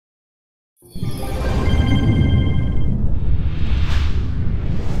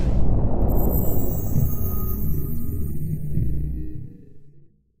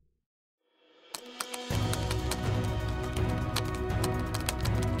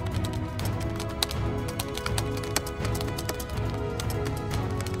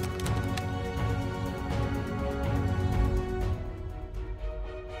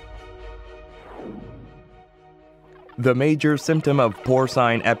The major symptom of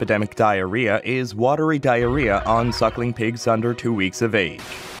porcine epidemic diarrhea is watery diarrhea on suckling pigs under 2 weeks of age.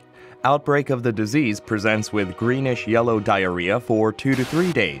 Outbreak of the disease presents with greenish-yellow diarrhea for 2 to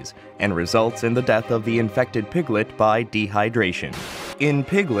 3 days and results in the death of the infected piglet by dehydration. In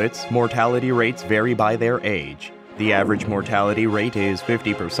piglets, mortality rates vary by their age. The average mortality rate is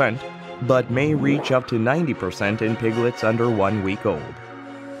 50%, but may reach up to 90% in piglets under 1 week old.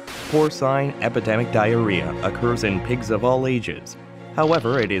 Porcine epidemic diarrhea occurs in pigs of all ages.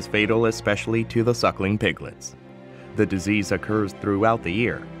 However, it is fatal especially to the suckling piglets. The disease occurs throughout the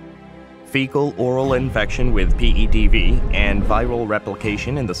year. Fecal oral infection with PEDV and viral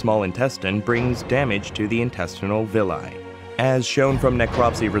replication in the small intestine brings damage to the intestinal villi. As shown from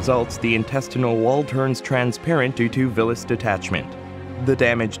necropsy results, the intestinal wall turns transparent due to villus detachment. The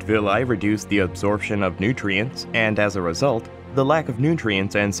damaged villi reduce the absorption of nutrients, and as a result, the lack of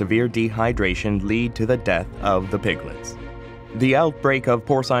nutrients and severe dehydration lead to the death of the piglets. The outbreak of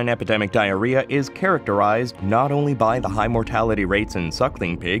porcine epidemic diarrhea is characterized not only by the high mortality rates in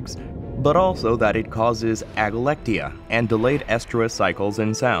suckling pigs, but also that it causes agolectia and delayed estrus cycles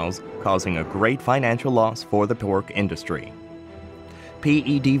in sows, causing a great financial loss for the pork industry.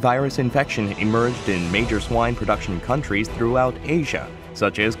 PED virus infection emerged in major swine production countries throughout Asia,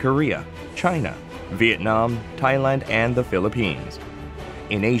 such as Korea, China, Vietnam, Thailand, and the Philippines.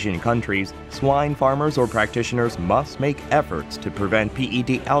 In Asian countries, swine farmers or practitioners must make efforts to prevent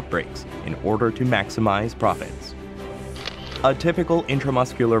PED outbreaks in order to maximize profits. A typical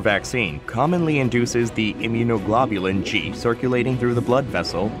intramuscular vaccine commonly induces the immunoglobulin G circulating through the blood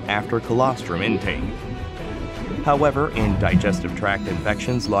vessel after colostrum intake. However, in digestive tract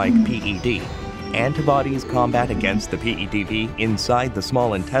infections like PED, antibodies combat against the PEDV inside the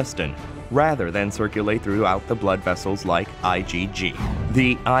small intestine rather than circulate throughout the blood vessels like IgG.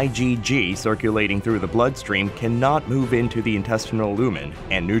 The IgG circulating through the bloodstream cannot move into the intestinal lumen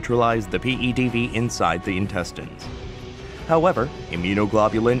and neutralize the PEDV inside the intestines. However,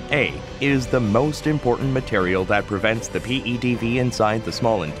 immunoglobulin A is the most important material that prevents the PEDV inside the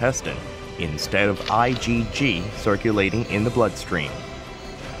small intestine, instead of IgG circulating in the bloodstream.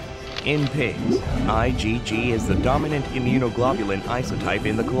 In pigs, IgG is the dominant immunoglobulin isotype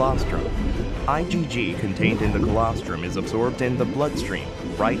in the colostrum. IgG contained in the colostrum is absorbed in the bloodstream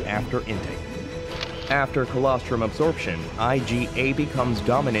right after intake. After colostrum absorption, IgA becomes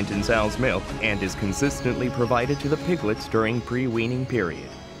dominant in sow's milk and is consistently provided to the piglets during pre-weaning period.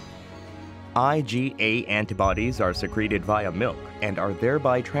 IgA antibodies are secreted via milk and are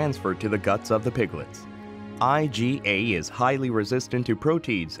thereby transferred to the guts of the piglets. IgA is highly resistant to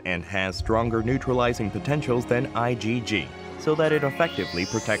proteins and has stronger neutralizing potentials than IgG, so that it effectively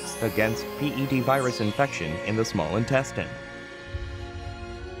protects against PED virus infection in the small intestine.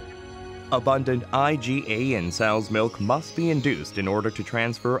 Abundant IgA in sow's milk must be induced in order to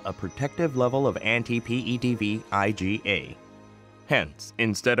transfer a protective level of anti-PEDV IgA. Hence,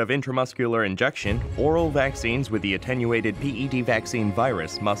 instead of intramuscular injection, oral vaccines with the attenuated PED vaccine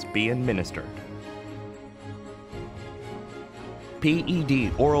virus must be administered.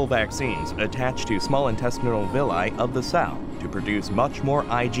 PED oral vaccines attach to small intestinal villi of the sow to produce much more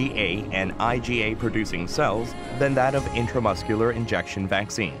IgA and IgA-producing cells than that of intramuscular injection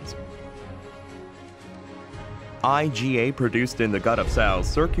vaccines. IgA produced in the gut of sows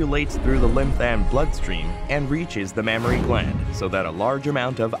circulates through the lymph and bloodstream and reaches the mammary gland so that a large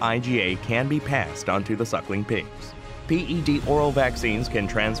amount of IgA can be passed onto the suckling pigs. PED oral vaccines can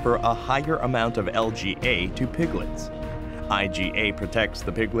transfer a higher amount of LGA to piglets. IgA protects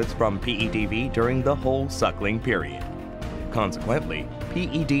the piglets from PEDV during the whole suckling period. Consequently,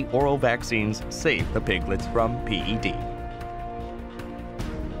 PED oral vaccines save the piglets from PED.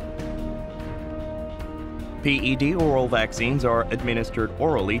 PED oral vaccines are administered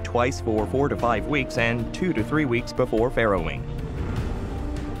orally twice for 4 to 5 weeks and 2 to 3 weeks before farrowing.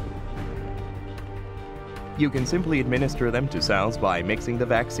 You can simply administer them to sows by mixing the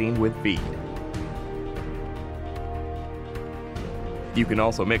vaccine with feed. You can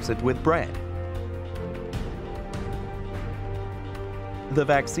also mix it with bread. The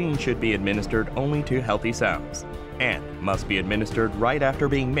vaccine should be administered only to healthy sows and must be administered right after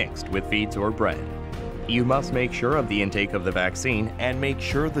being mixed with feeds or bread. You must make sure of the intake of the vaccine and make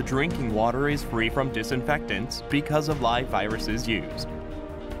sure the drinking water is free from disinfectants because of live viruses used.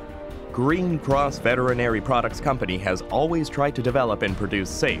 Green Cross Veterinary Products Company has always tried to develop and produce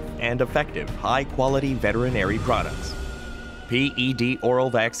safe and effective high-quality veterinary products. PED oral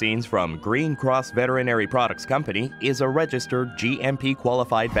vaccines from Green Cross Veterinary Products Company is a registered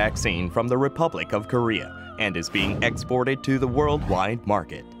GMP-qualified vaccine from the Republic of Korea and is being exported to the worldwide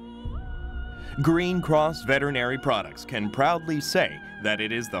market. Green Cross Veterinary Products can proudly say that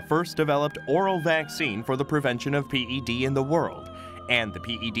it is the first developed oral vaccine for the prevention of PED in the world, and the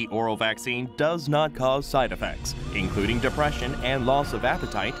PED oral vaccine does not cause side effects, including depression and loss of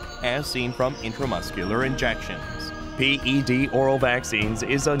appetite as seen from intramuscular injections. PED oral vaccines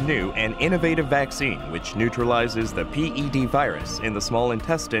is a new and innovative vaccine which neutralizes the PED virus in the small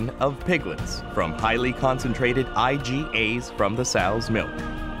intestine of piglets from highly concentrated IgAs from the sow's milk.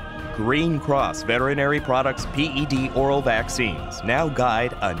 Green Cross Veterinary Products PED oral vaccines now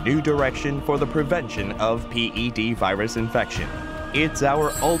guide a new direction for the prevention of PED virus infection. It's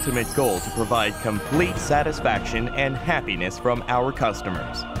our ultimate goal to provide complete satisfaction and happiness from our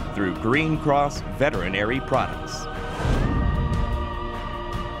customers through Green Cross Veterinary Products.